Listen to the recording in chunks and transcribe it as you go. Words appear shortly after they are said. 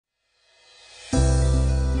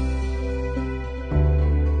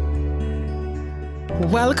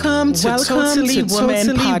Welcome to Totally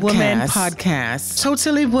Woman Podcast.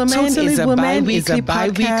 Totally Woman is a bi-weekly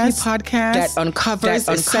podcast that uncovers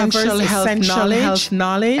essential health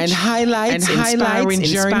knowledge and highlights inspiring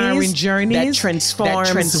journeys that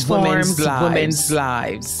transforms women's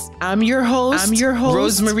lives. I'm your host,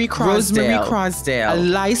 Rosemarie Crosdale, a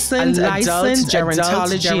licensed adult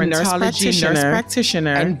gerontology nurse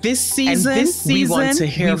practitioner. And this season, we want to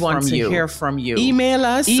hear from you. Email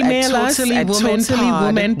us at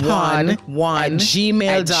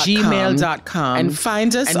totallywomanpod1@gmail.com and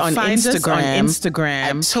find us on Instagram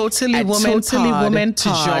at totallywoman to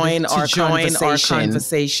join our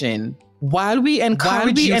conversation. While we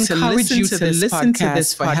encourage you to listen to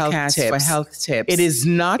this for health tips, it is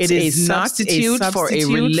not a substitute for a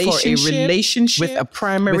relationship with a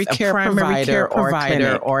primary care provider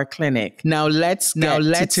or clinic. Now let's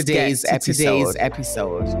get to today's episode.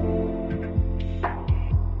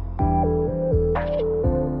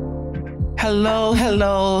 Hello,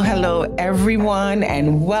 everyone,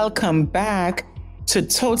 and welcome back to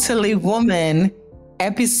Totally Woman,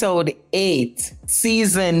 episode 8,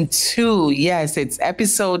 season 2. Yes, it's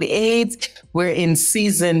episode 8. We're in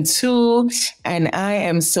season 2, and I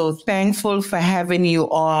am so thankful for having you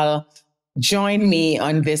all join me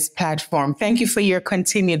on this platform. Thank you for your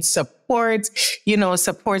continued support,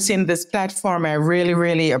 supporting this platform. I really,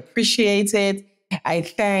 really appreciate it. I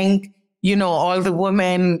thank all the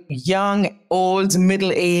women, young, old,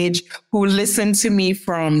 middle age, who listen to me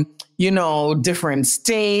from, different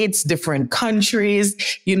states, different countries.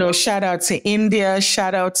 Shout out to India,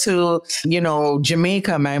 shout out to,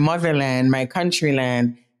 Jamaica, my motherland, my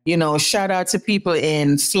countryland. Shout out to people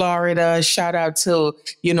in Florida, shout out to,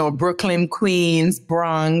 Brooklyn, Queens,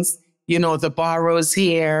 Bronx, the boroughs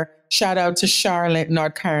here. Shout out to Charlotte,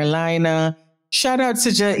 North Carolina. Shout out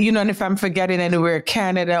to, and if I'm forgetting anywhere,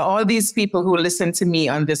 Canada, all these people who listen to me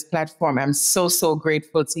on this platform. I'm so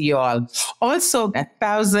grateful to you all. Also,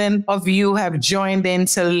 1,000 of you have joined in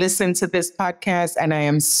to listen to this podcast, and I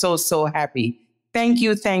am so happy. Thank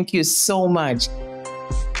you so much.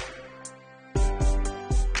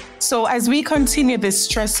 So as we continue this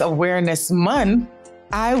Stress Awareness Month,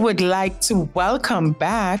 I would like to welcome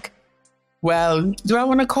back, well, do I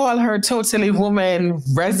want to call her Totally Woman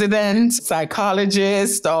resident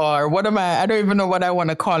psychologist, or what am I? I don't even know what I want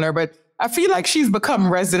to call her, but I feel like she's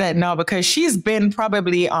become resident now because she's been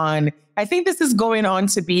probably on, I think this is going on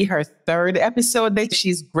to be her 3rd episode that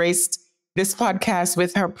she's graced this podcast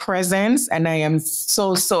with her presence. And I am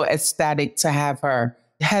so ecstatic to have her.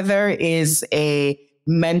 Heather is a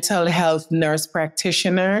mental health nurse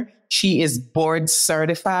practitioner. She is board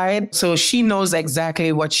certified, so she knows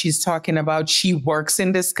exactly what she's talking about. She works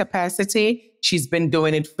in this capacity. She's been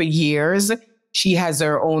doing it for years. She has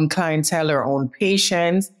her own clientele, her own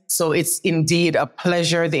patients. So it's indeed a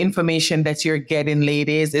pleasure. The information that you're getting,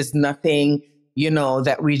 ladies, is nothing,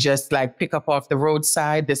 that we just pick up off the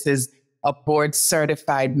roadside. This is a board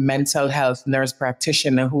certified mental health nurse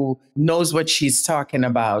practitioner who knows what she's talking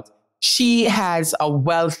about. She has a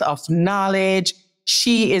wealth of knowledge.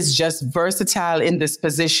 She is just versatile in this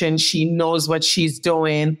position. She knows what she's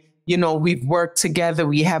doing. We've worked together.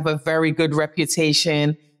 We have a very good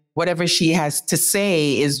reputation. Whatever she has to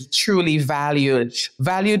say is truly valued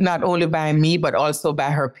not only by me, but also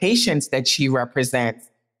by her patients that she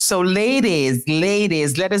represents. So ladies,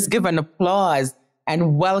 let us give an applause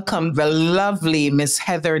and welcome the lovely Miss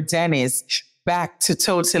Heather Dennis back to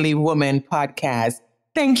Totally Woman Podcast.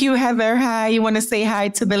 Thank you, Heather. Hi. You want to say hi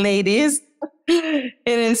to the ladies? It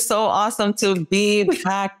is so awesome to be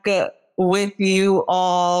back with you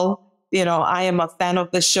all. I am a fan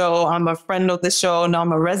of the show. I'm a friend of the show. Now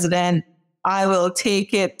I'm a resident. I will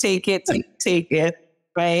take it,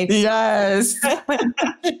 right? Yes.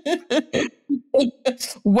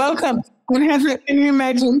 Welcome. Can you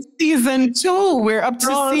imagine season 2? We're up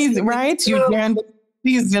to season, right? You done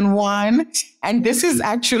season 1. And this is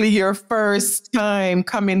actually your first time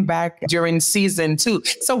coming back during season 2.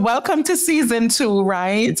 So welcome to season 2,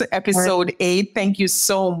 right? Episode 8. Thank you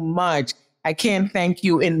so much. I can't thank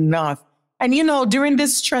you enough. And, during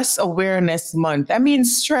this Stress Awareness Month,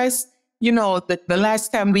 stress, the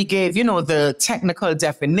last time we gave, the technical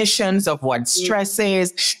definitions of what stress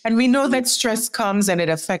is. And we know that stress comes and it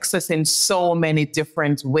affects us in so many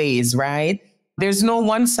different ways, right? There's no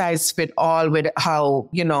one size fit all with how,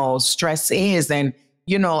 stress is. And,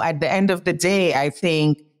 at the end of the day, I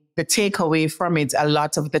think the takeaway from it a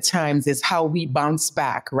lot of the times is how we bounce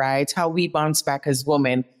back, right? How we bounce back as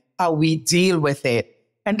women, how we deal with it.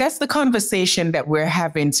 And that's the conversation that we're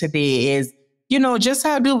having today is, just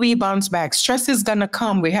how do we bounce back? Stress is going to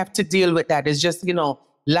come. We have to deal with that. It's just,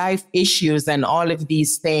 life issues and all of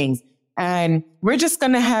these things. And we're just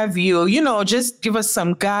going to have you, just give us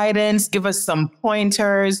some guidance, give us some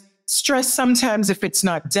pointers. Stress, sometimes if it's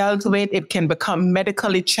not dealt with, it can become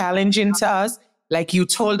medically challenging to us. Like you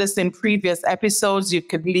told us in previous episodes, it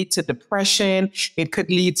could lead to depression. It could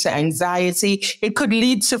lead to anxiety. It could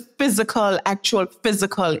lead to actual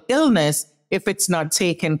physical illness if it's not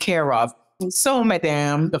taken care of. So,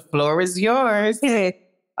 madam, the floor is yours. Okay.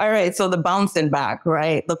 All right. So the bouncing back,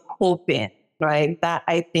 right? The coping, right? That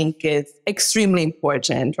I think is extremely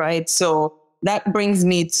important, right? So that brings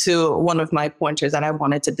me to one of my pointers that I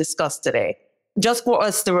wanted to discuss today. Just for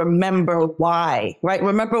us to remember why, right?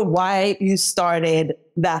 Remember why you started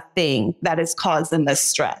that thing that is causing the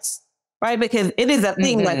stress, right? Because it is a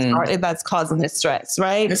thing that's causing the stress,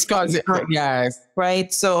 right? It's causing, yes.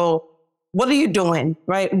 Right. So what are you doing,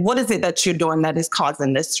 right? What is it that you're doing that is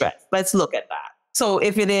causing the stress? Let's look at that. So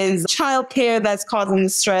if it is childcare that's causing the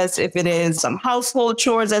stress, if it is some household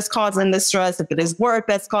chores that's causing the stress, if it is work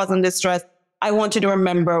that's causing the stress, I want you to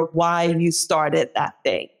remember why you started that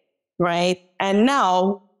thing, right? And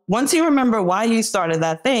now, once you remember why you started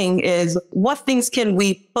that thing, is what things can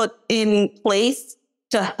we put in place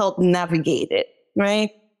to help navigate it,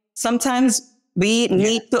 right? Sometimes we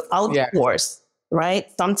need to outsource, right?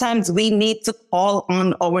 Sometimes we need to call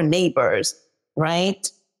on our neighbors, right?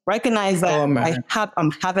 Recognize that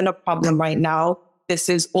I'm having a problem right now. This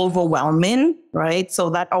is overwhelming, right?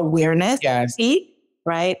 So that awareness,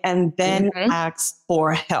 right? And then ask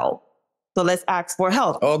for help. So let's ask for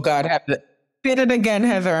help. Oh God, Say it again,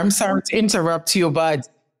 Heather. I'm sorry to interrupt you, but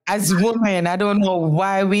as women, I don't know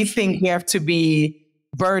why we think we have to be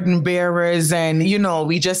burden bearers and,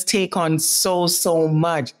 we just take on so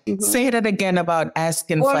much. Say that again about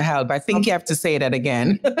asking for help. I think you have to say that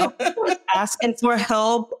again. Asking for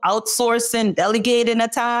help, outsourcing, delegating a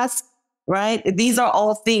task, right? These are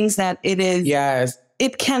all things that it is. Yes.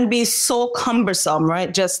 It can be so cumbersome,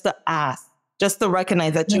 right? Just to ask, just to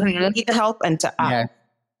recognize that you need help and to ask,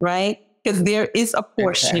 right? Because there is a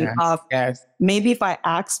portion of maybe if I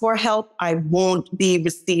ask for help, I won't be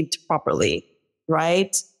received properly,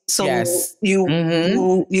 right? So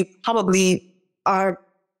you probably are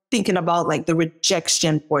thinking about like the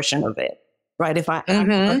rejection portion of it, right? If I ask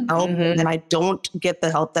for help and I don't get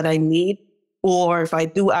the help that I need, or if I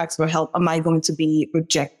do ask for help, am I going to be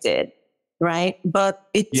rejected, right? But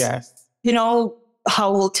it's,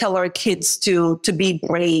 how we'll tell our kids to be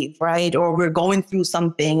brave, right? Or we're going through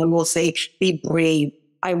something and we'll say, be brave.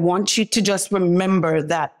 I want you to just remember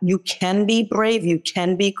that you can be brave, you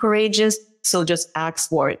can be courageous. So just ask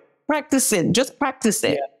for it. Practice it. Just practice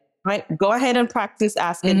it, right? Go ahead and practice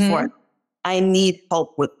asking for it. I need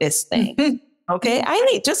help with this thing. Okay.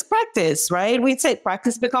 Just practice, right? We say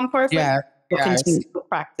practice become perfect. Yeah. Continue to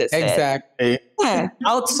practice exactly. it. Yeah.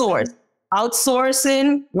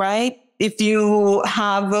 Outsourcing, right? If you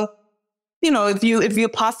have, if you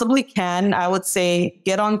possibly can, I would say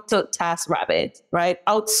get on to TaskRabbit, right?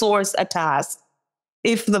 Outsource a task.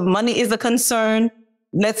 If the money is a concern,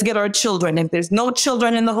 let's get our children. If there's no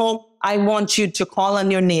children in the home, I want you to call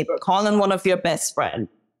on your neighbor, call on one of your best friends,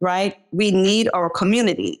 right? We need our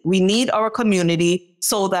community. We need our community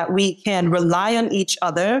so that we can rely on each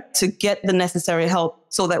other to get the necessary help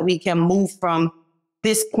so that we can move from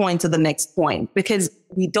this point to the next point, because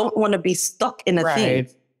we don't want to be stuck in a thing,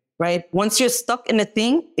 right? Once you're stuck in a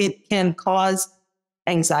thing, it can cause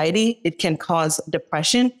anxiety. It can cause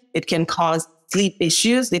depression. It can cause sleep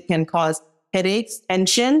issues. It can cause headaches,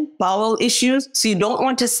 tension, bowel issues. So you don't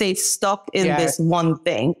want to stay stuck in this one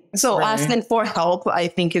thing. So asking for help, I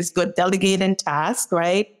think, is good. Delegating tasks,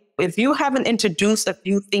 right? If you haven't introduced a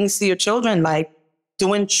few things to your children, like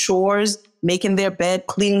doing chores, making their bed,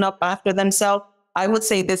 cleaning up after themselves, I would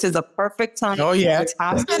say this is a perfect time. Oh, yeah. It's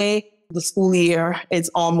halfway. The school year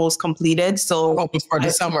is almost completed. So before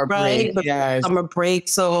the summer break. Summer break.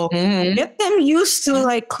 So get them used to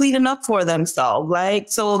like cleaning up for themselves.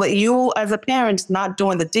 Like, so that you as a parent, not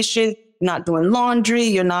doing the dishes, not doing laundry,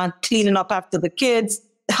 you're not cleaning up after the kids.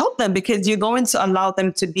 Help them, because you're going to allow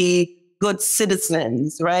them to be good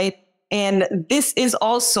citizens, right? And this is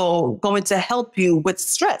also going to help you with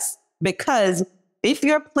stress, because if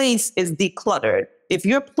your place is decluttered, if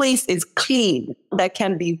your place is clean, that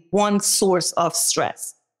can be one source of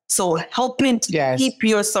stress. So helping to keep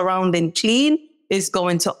your surrounding clean is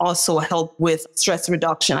going to also help with stress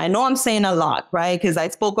reduction. I know I'm saying a lot, right? Because I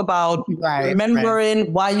spoke about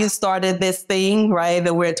remembering why you started this thing, right?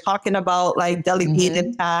 That we're talking about like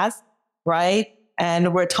delegated tasks, right?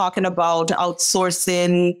 And we're talking about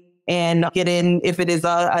outsourcing and getting, if it is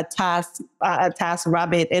a task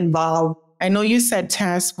rabbit involved. I know you said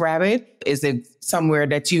TaskRabbit. Is it somewhere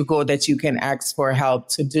that you go that you can ask for help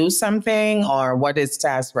to do something, or what is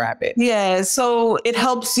TaskRabbit? Yeah, so it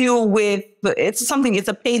helps you with, it's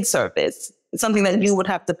a paid service. It's something that you would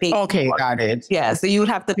have to pay Okay, for. got it. Yeah, so you would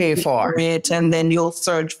have to Pay for it, and then you'll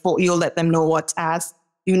let them know what task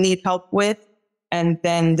you need help with. And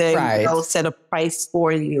then Right. they'll set a price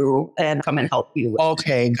for you and come and help you.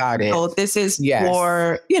 Okay, got it. So this is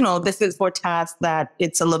this is for tasks that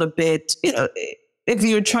it's a little bit, if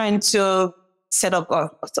you're trying to set up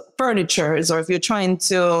furnitures, or if you're trying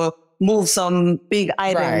to move some big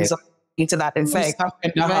items into that effect. Stuff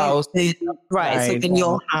in the house. Right. So then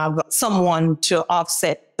you'll have someone to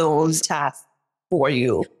offset those tasks for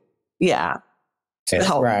you. Yeah.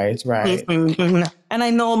 Right. Mm-hmm. And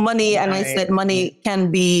I know money, and I said money can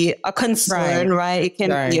be a concern, right? It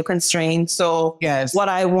can be a constraint. So what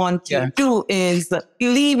I want to do is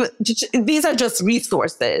these are just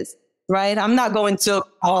resources, right? I'm not going to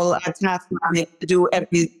call a task to do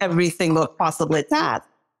every single possible task,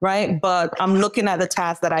 right? But I'm looking at the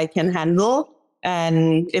task that I can handle.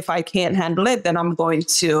 And if I can't handle it, then I'm going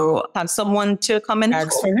to have someone to come and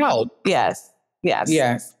ask for help. Yes.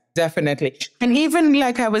 Definitely. And even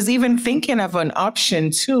I was even thinking of an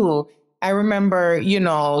option too. I remember,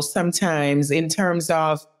 sometimes in terms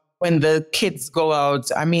of when the kids go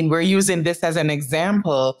out, I mean, we're using this as an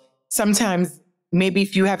example. Sometimes maybe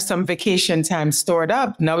if you have some vacation time stored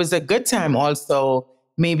up, now is a good time also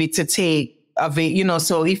maybe to take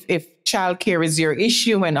so if childcare is your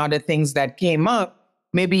issue and other things that came up,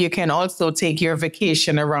 maybe you can also take your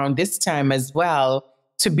vacation around this time as well,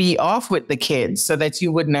 to be off with the kids, so that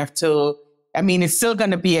you wouldn't have to, I mean, it's still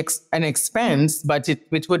going to be an expense, but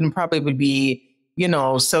it wouldn't probably be,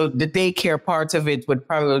 so the daycare part of it would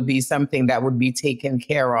probably be something that would be taken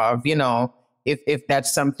care of, if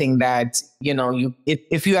that's something that,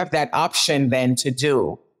 if you have that option then to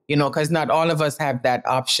do, because not all of us have that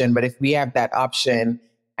option, but if we have that option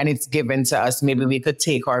and it's given to us, maybe we could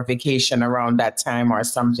take our vacation around that time or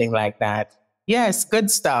something like that. Yes,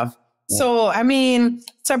 good stuff. So, I mean,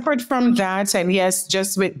 separate from that, and yes,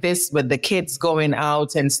 just with the kids going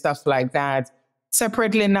out and stuff like that,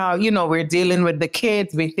 separately now, we're dealing with the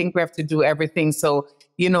kids. We think we have to do everything. So,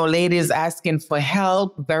 ladies asking for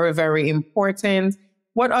help, very, very important.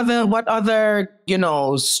 What other,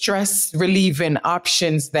 stress relieving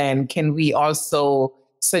options then can we also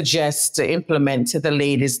suggest to implement to the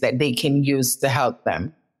ladies that they can use to help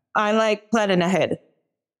them? I like planning ahead.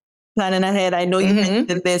 I know you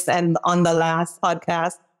mentioned this and on the last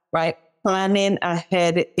podcast, right? Planning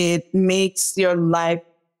ahead, it makes your life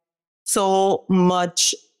so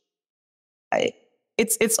much.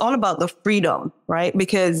 It's all about the freedom, right?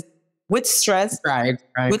 Because with stress,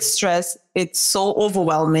 it's so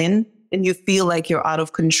overwhelming and you feel like you're out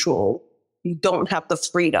of control. You don't have the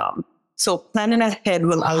freedom. So planning ahead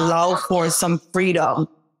will allow for some freedom.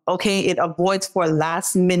 Okay. It avoids for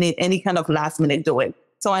any kind of last minute doing.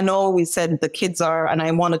 So I know we said the kids and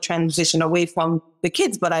I want to transition away from the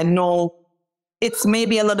kids, but I know it's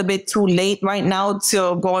maybe a little bit too late right now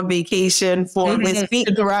to go on vacation for this week.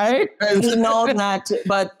 Right. We know that,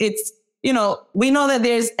 but it's, we know that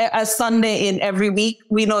there's a Sunday in every week.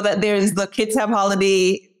 We know that the kids have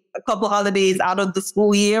a couple holidays out of the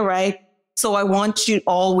school year, right? So I want you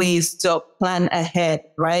always to plan ahead,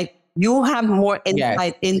 right? You have more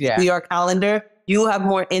insight into your calendar. You have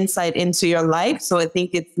more insight into your life. So I think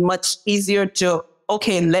it's much easier to,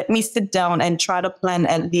 let me sit down and try to plan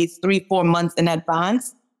at least 3-4 months in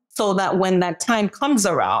advance so that when that time comes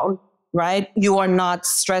around, right, you are not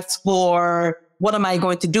stressed for what am I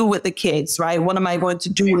going to do with the kids, right? What am I going to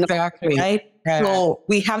do? Exactly. Right? Yeah. So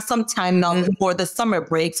we have some time now before the summer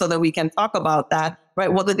break so that we can talk about that,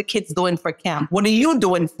 right? What are the kids doing for camp? What are you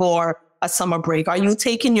doing for a summer break? Are you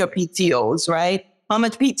taking your PTOs, right? How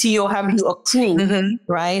much PTO have you accrued,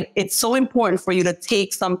 right? It's so important for you to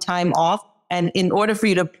take some time off. And in order for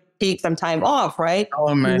you to take some time off, right,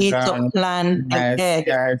 you need to plan ahead.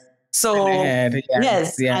 Yes. So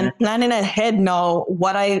and planning ahead now,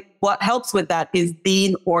 what helps with that is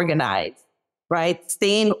being organized, right?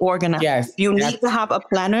 Staying organized. Yes. You need to have a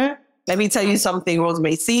planner. Let me tell you something,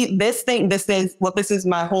 Rosemarie. See, this is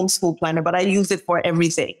my homeschool planner, but I use it for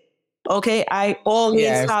everything. Okay, I always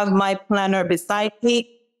have my planner beside me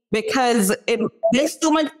because there's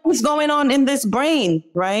too much things going on in this brain,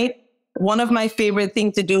 right? One of my favorite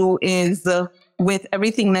things to do is with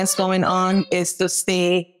everything that's going on is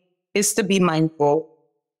to be mindful.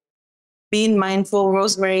 Being mindful,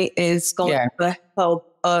 Rosemarie, is going to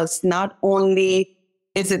help us. Not only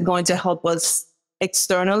is it going to help us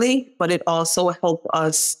externally, but it also helps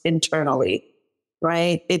us internally.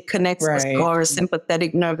 right? It connects us to our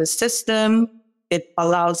sympathetic nervous system. It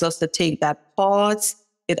allows us to take that pause.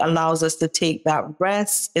 It allows us to take that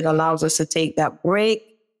rest. It allows us to take that break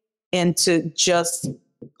and to just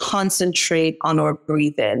concentrate on our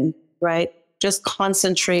breathing, right? Just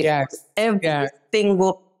concentrate on every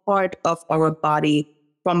single part of our body,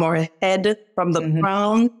 from our head, from the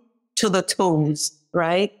crown to the toes,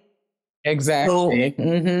 right? Exactly.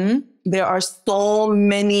 So, there are so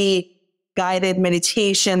many guided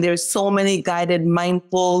meditation. There's so many guided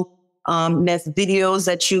mindfulness videos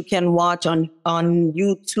that you can watch on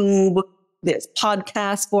YouTube. There's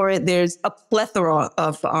podcasts for it. There's a plethora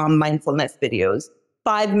of mindfulness videos.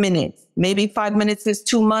 5 minutes, maybe 5 minutes is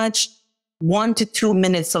too much. 1 to 2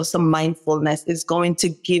 minutes of some mindfulness is going to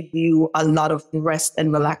give you a lot of rest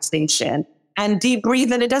and relaxation. And deep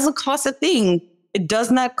breathing, it doesn't cost a thing. It does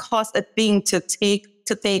not cost a thing to take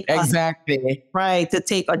exactly to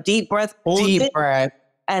take a deep breath, hold it,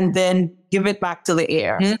 and then give it back to the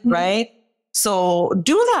air, right? So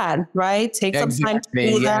do that, right? Take some time to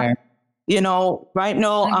do that. You know, right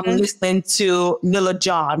now I'm listening to Lil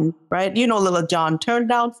Jon, right? You know Lil Jon, Turned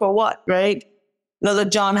Down for What, right? Lil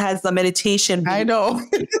Jon has the meditation. I know.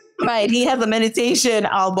 Right. He has a meditation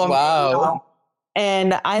album. Wow.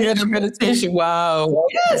 And I had a meditation. Wow.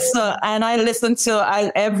 Yes. And I listen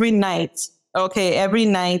to every night. Okay. Every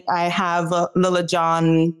night I have Lil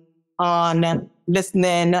Jon on and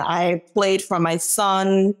listening. I played for my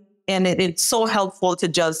son, and it's so helpful to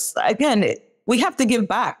just, again, we have to give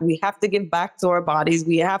back. We have to give back to our bodies.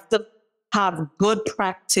 We have to have good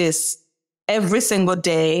practice every single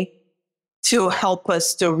day to help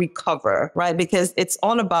us to recover, right? Because it's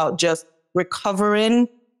all about just recovering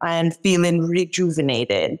and feeling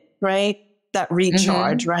rejuvenated, right? That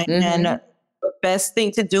recharge, right? And the best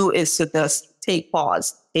thing to do is to just take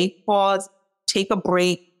pause, take a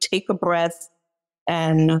break, take a breath,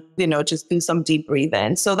 and, you know, just do some deep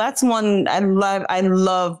breathing. So that's one I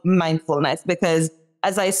love mindfulness because,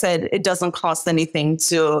 as I said, it doesn't cost anything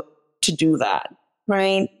to do that,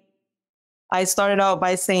 right? I started out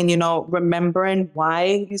by saying, you know, remembering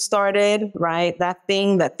why you started, right? That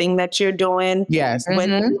thing that you're doing. Yes. When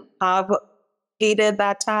you have completed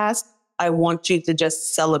that task, I want you to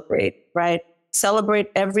just celebrate, right?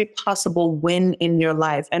 Celebrate every possible win in your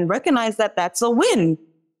life and recognize that that's a win,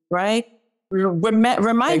 right?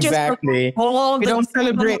 Remind yourself. We don't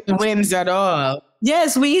celebrate the wins at all.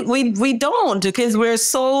 Yes, we don't, because we're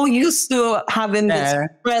so used to having this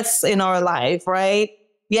stress in our life, right?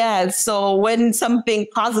 Yeah. So when something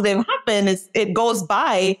positive happens, it goes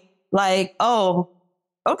by like, oh,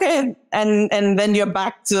 okay. And then you're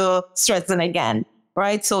back to stressing again,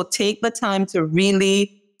 right? So take the time to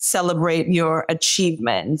really celebrate your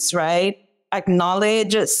achievements, right?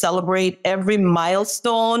 Acknowledge, celebrate every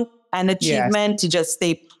milestone and achievement to just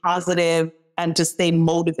stay positive and to stay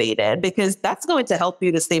motivated, because that's going to help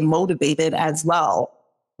you to stay motivated as well,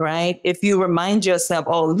 right? If you remind yourself,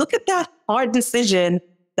 oh, look at that hard decision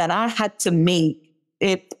that I had to make.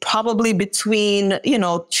 It probably between, you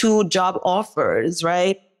know, 2 job offers,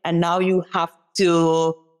 right? And now you have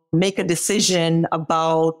to make a decision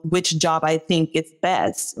about which job I think is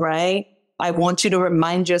best, right? I want you to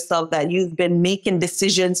remind yourself that you've been making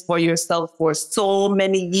decisions for yourself for so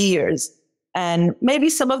many years. And maybe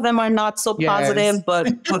some of them are not so positive, but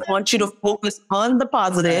I want you to focus on the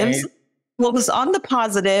positives. Right. Focus on the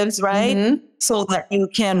positives, right? So that you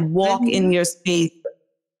can walk in your space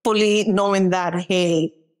fully knowing that,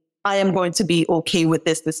 hey, I am going to be okay with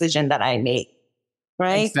this decision that I make.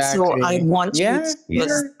 Right? Exactly. So I want you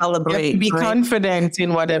to celebrate. You have to be confident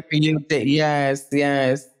in whatever you do.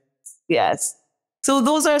 Yes. So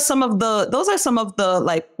those are some of the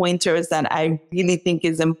like pointers that I really think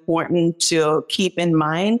is important to keep in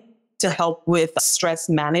mind to help with stress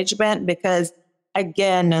management, because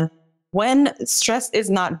again, when stress is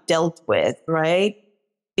not dealt with, right,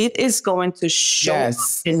 it is going to show up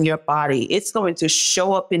in your body. It's going to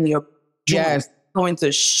show up in your joints. It's going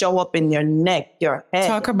to show up in your neck, your head.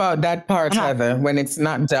 Talk about that part, Heather, when it's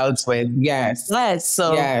not dealt with. Yes.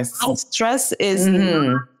 So how stress is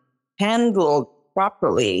not handled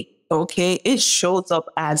properly, okay, it shows up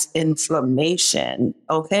as inflammation,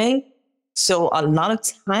 okay? So a lot of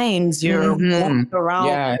times you're walking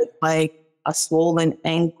around with like a swollen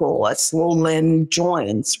ankle, a swollen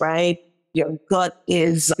joints, right? Your gut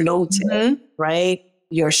is bloated, right?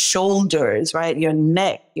 Your shoulders, right? Your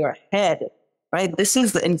neck, your head, right? This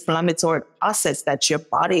is the inflammatory process that your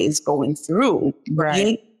body is going through,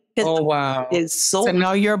 right? Oh, wow. So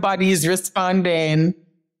now your body is responding,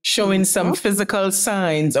 showing some physical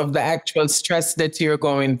signs of the actual stress that you're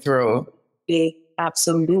going through.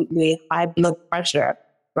 absolutely high blood pressure,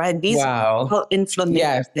 right? These Wow. are all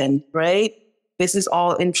inflammation, right? This is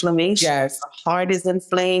all inflammation. Yes. Your heart is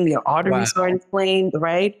inflamed, your arteries are inflamed,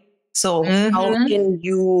 right? So how can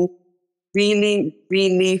you really,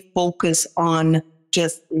 really focus on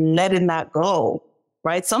just letting that go,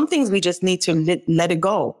 right? Some things we just need to let it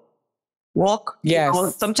go. Walk. Yes. You know,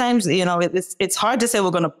 sometimes, you know, it's hard to say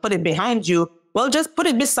we're going to put it behind you. Well, just put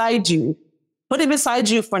it beside you. Put it beside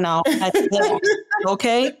you for now.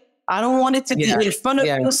 Okay? I don't want it to be in front of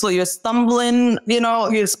you. So you're stumbling, you know,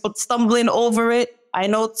 you're stumbling over it. I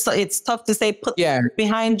know it's tough to say put it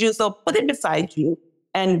behind you. So put it beside you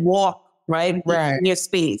and walk, right? In your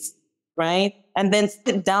space, right? And then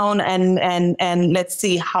sit down and let's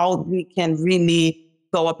see how we can really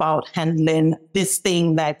go about handling this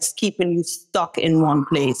thing that's keeping you stuck in one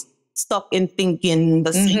place, stuck in thinking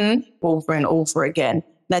the same over and over again.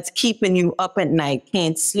 That's keeping you up at night,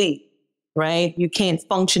 can't sleep, right? You can't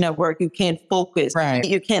function at work. You can't focus. Right.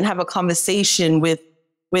 You can't have a conversation with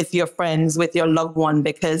your friends, with your loved one,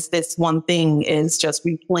 because this one thing is just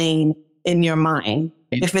replaying in your mind.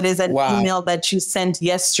 If it is an email that you sent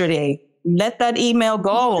yesterday, let that email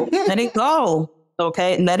go. Let it go.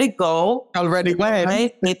 Okay, let it go. Already went.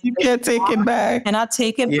 Right? You can't take it back. Cannot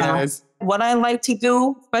take it back. What I like to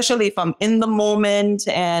do, especially if I'm in the moment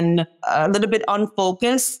and a little bit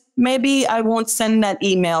unfocused, maybe I won't send that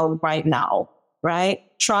email right now, right?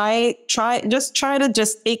 Try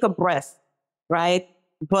to take a breath, right?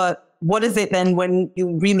 But what is it then when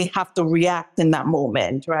you really have to react in that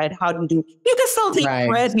moment, right? How do you do? You can still take a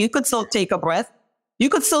breath. You could still take a breath. You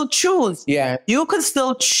could still choose. Yeah. You could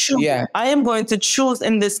still choose. Yeah. I am going to choose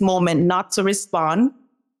in this moment not to respond,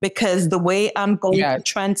 because the way I'm going to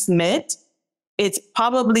transmit, it's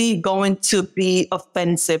probably going to be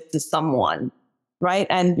offensive to someone, right?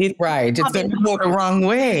 And it's going to go the wrong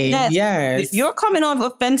way. Yes. If you're coming off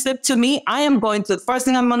offensive to me, the first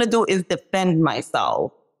thing I'm going to do is defend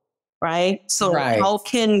myself, right? So how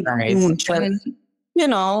can you just, you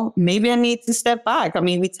know, maybe I need to step back. I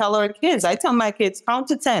mean, we tell our kids, I tell my kids, count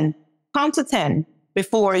to 10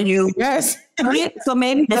 before you. Yes. Right? So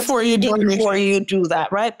maybe before you do that,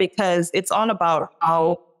 right? Because it's all about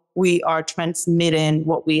how we are transmitting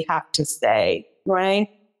what we have to say, right?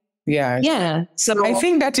 Yeah. Yeah. So I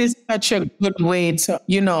think that is such a good way to,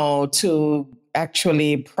 you know, to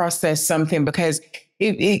actually process something, because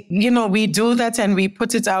you know, we do that and we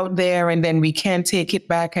put it out there and then we can't take it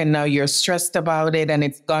back. And now you're stressed about it and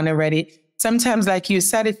it's gone already. Sometimes, like you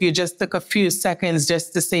said, if you just took a few seconds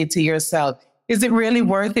just to say to yourself, is it really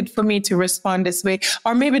worth it for me to respond this way?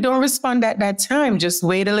 Or maybe don't respond at that time. Just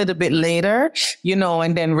wait a little bit later, you know,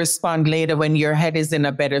 and then respond later when your head is in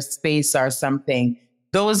a better space or something.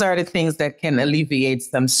 Those are the things that can alleviate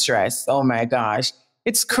some stress. Oh my gosh.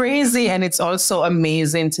 It's crazy. And it's also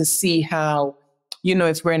amazing to see how, you know,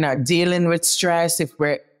 if we're not dealing with stress, if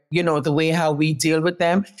we're, you know, the way how we deal with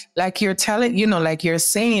them, like you're telling, you know, like you're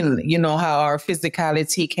saying, you know, how our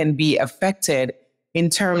physicality can be affected in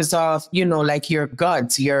terms of, you know, like your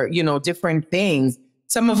gut, your, you know, different things.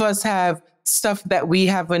 Some of us have stuff that we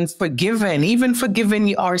haven't forgiven, even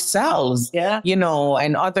forgiven ourselves, you know,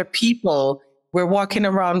 and other people. We're walking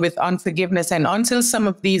around with unforgiveness. And until some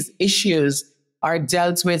of these issues are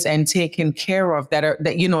dealt with and taken care of,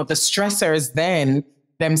 that you know, the stressors then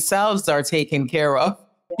themselves are taken care of,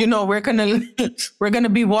 you know, we're gonna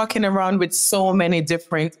be walking around with so many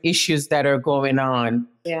different issues that are going on.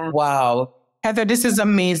 Yeah. Wow. Heather, this is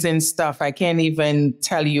amazing stuff. I can't even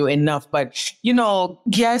tell you enough, but you know,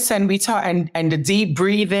 yes. And we talk and the deep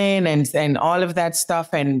breathing and all of that stuff,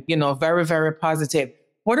 and, you know, very, very positive.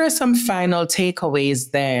 What are some final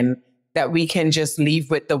takeaways then that we can just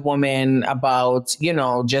leave with the woman about, you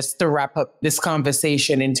know, just to wrap up this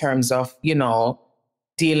conversation in terms of, you know,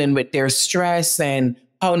 dealing with their stress and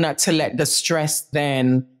how not to let the stress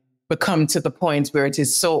then become to the point where it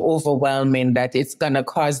is so overwhelming that it's going to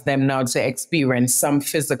cause them now to experience some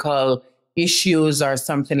physical issues or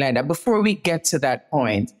something like that. Before we get to that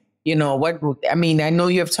point, you know, I mean, I know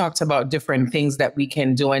you've talked about different things that we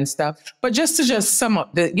can do and stuff, but just to sum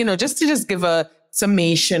up just to give a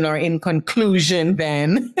summation or in conclusion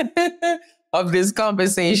then of this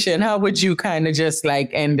conversation, how would you kind of just like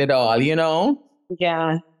end it all, you know?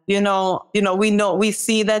 Yeah. We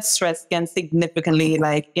see that stress can significantly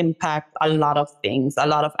like impact a lot of things, a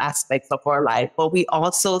lot of aspects of our life, but we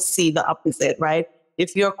also see the opposite, right?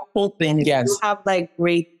 If you're coping, if you have like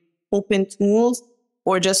great coping tools,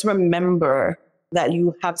 or just remember that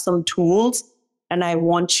you have some tools. And I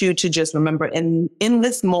want you to just remember in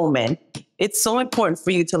this moment, it's so important for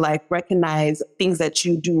you to like recognize things that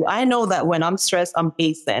you do. I know that when I'm stressed, I'm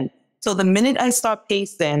pacing. So the minute I start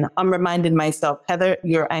pacing, I'm reminding myself, Heather,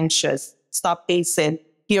 you're anxious. Stop pacing.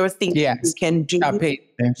 Here are things you can do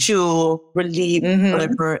to relieve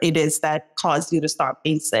whatever it is that caused you to start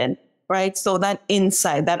pacing, right? So that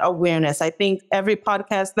insight, that awareness, I think every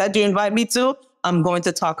podcast that you invite me to, I'm going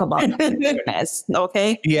to talk about awareness,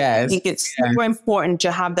 okay? Yes. I think it's super important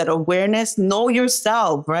to have that awareness, know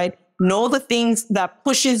yourself, right? Know the things that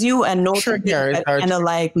pushes you and know the things that kind of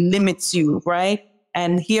like limits you, right?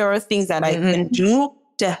 And here are things that I can do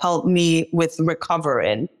to help me with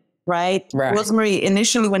recovering. Right. Rosemarie,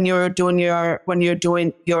 initially when you're doing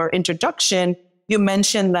your introduction, you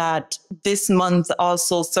mentioned that this month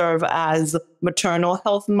also serve as maternal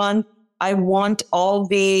health month. I want all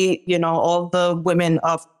the women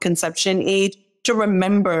of conception age to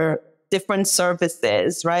remember different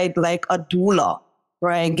services, right? Like a doula,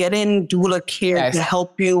 right? Getting doula care to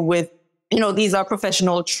help you with, these are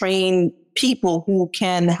professional trained people who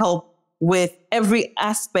can help with every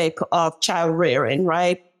aspect of child rearing,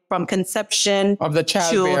 right? From conception of the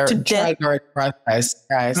childbirth process.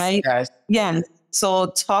 Right? Yes. So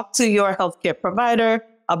talk to your healthcare provider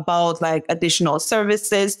about like additional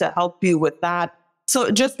services to help you with that.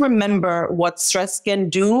 So just remember what stress can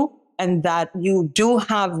do and that you do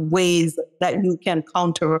have ways that you can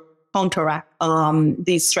counteract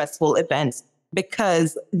these stressful events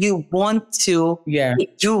because you want to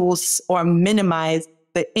reduce or minimize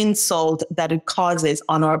the insult that it causes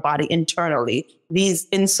on our body internally. These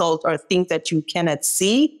insults are things that you cannot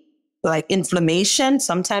see, like inflammation.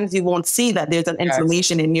 Sometimes you won't see that there's an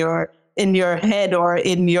inflammation in your head or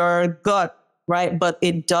in your gut, right? But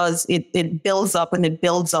it does, it builds up and it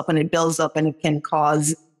builds up and it builds up and it can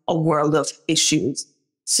cause a world of issues.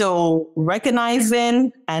 So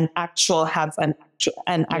recognizing and actually have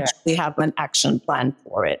an action plan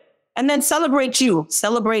for it. And then celebrate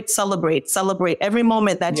every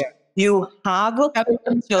moment that you have.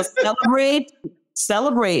 Just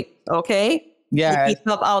celebrate. Okay. Yeah. Take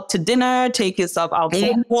yourself out to dinner, take yourself out for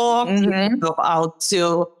a walk, take yourself out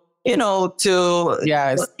to,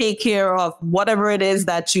 to take care of whatever it is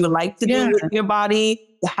that you like to do with your body,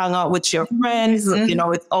 to hang out with your friends.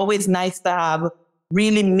 It's always nice to have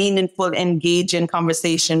really meaningful, engaging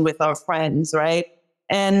conversation with our friends. Right.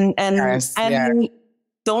 And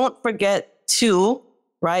don't forget to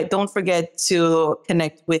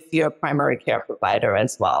connect with your primary care provider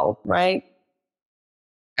as well, right?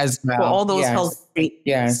 As well. For all those health treatments.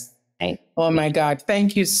 Yes. Right? Oh my God.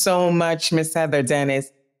 Thank you so much, Miss Heather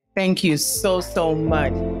Dennis. Thank you so, so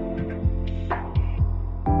much.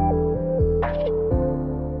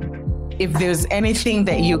 If there's anything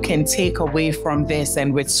that you can take away from this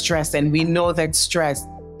and with stress, and we know that stress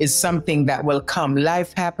is something that will come.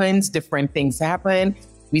 Life happens, different things happen.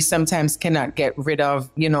 We sometimes cannot get rid of,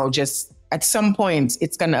 just at some point,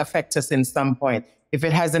 it's going to affect us in some point. If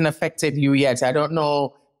it hasn't affected you yet, I don't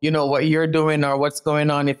know, what you're doing or what's going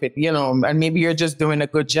on. If it, and maybe you're just doing a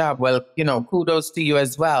good job. Well, kudos to you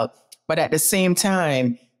as well. But at the same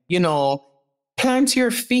time, plant your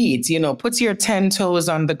feet, put your 10 toes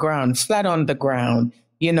on the ground, flat on the ground,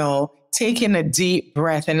 taking a deep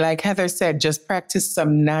breath. And like Heather said, just practice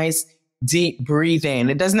some nice deep breathing.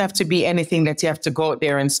 It doesn't have to be anything that you have to go out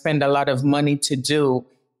there and spend a lot of money to do,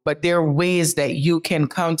 but there are ways that you can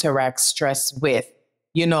counteract stress with,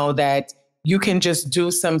 that you can just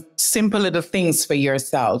do some simple little things for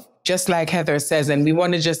yourself, just like Heather says. And we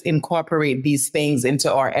want to just incorporate these things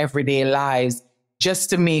into our everyday lives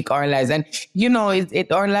just to make our lives. And,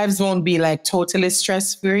 our lives won't be like totally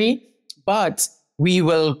stress-free, but we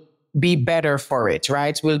will be better for it,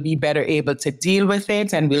 right? We'll be better able to deal with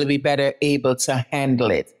it and we'll be better able to handle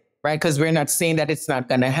it, right? Because we're not saying that it's not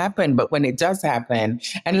going to happen, but when it does happen,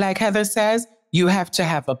 and like Heather says, you have to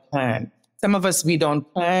have a plan. Some of us, we don't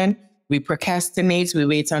plan, we procrastinate, we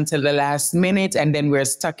wait until the last minute, and then we're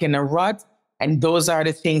stuck in a rut. And those are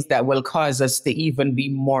the things that will cause us to even be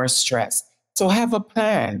more stressed. So have a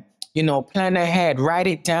plan, plan ahead, write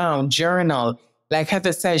it down, journal. Like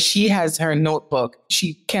Heather says, she has her notebook.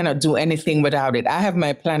 She cannot do anything without it. I have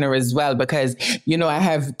my planner as well because, I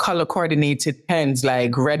have color coordinated pens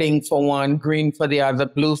like red ink for one, green for the other,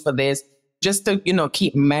 blue for this, just to,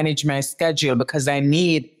 manage my schedule because I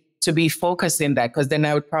need to be focused in that because then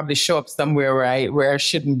I would probably show up somewhere where I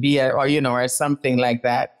shouldn't be or, or something like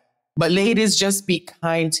that. But ladies, just be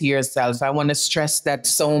kind to yourself. I want to stress that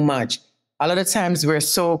so much. A lot of times we're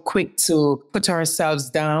so quick to put ourselves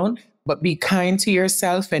down, but be kind to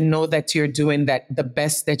yourself and know that you're doing the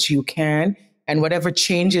best that you can. And whatever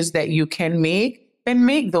changes that you can make, then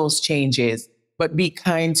make those changes. But be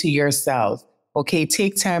kind to yourself. Okay,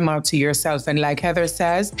 take time out to yourself. And like Heather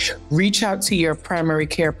says, reach out to your primary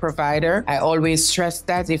care provider. I always stress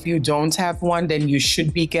that if you don't have one, then you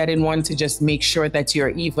should be getting one to just make sure that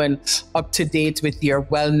you're even up to date with your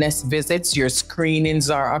wellness visits, your screenings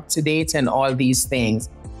are up to date and all these things.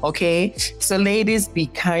 Okay, so ladies, be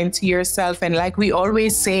kind to yourself. And like we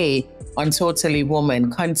always say on Totally Woman,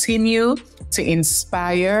 continue to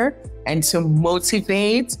inspire and to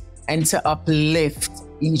motivate and to uplift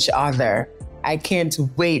each other. I can't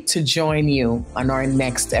wait to join you on our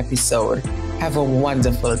next episode. Have a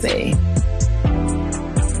wonderful day.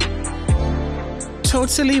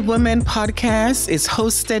 Totally Woman podcast is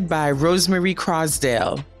hosted by Rosemarie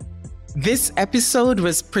Crosdale. This episode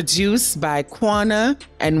was produced by Quana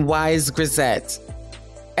and Wise Grazette.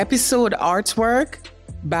 Episode artwork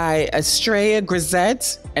by Aurelia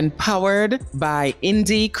Grazette and powered by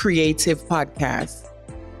Indie Creative Podcast.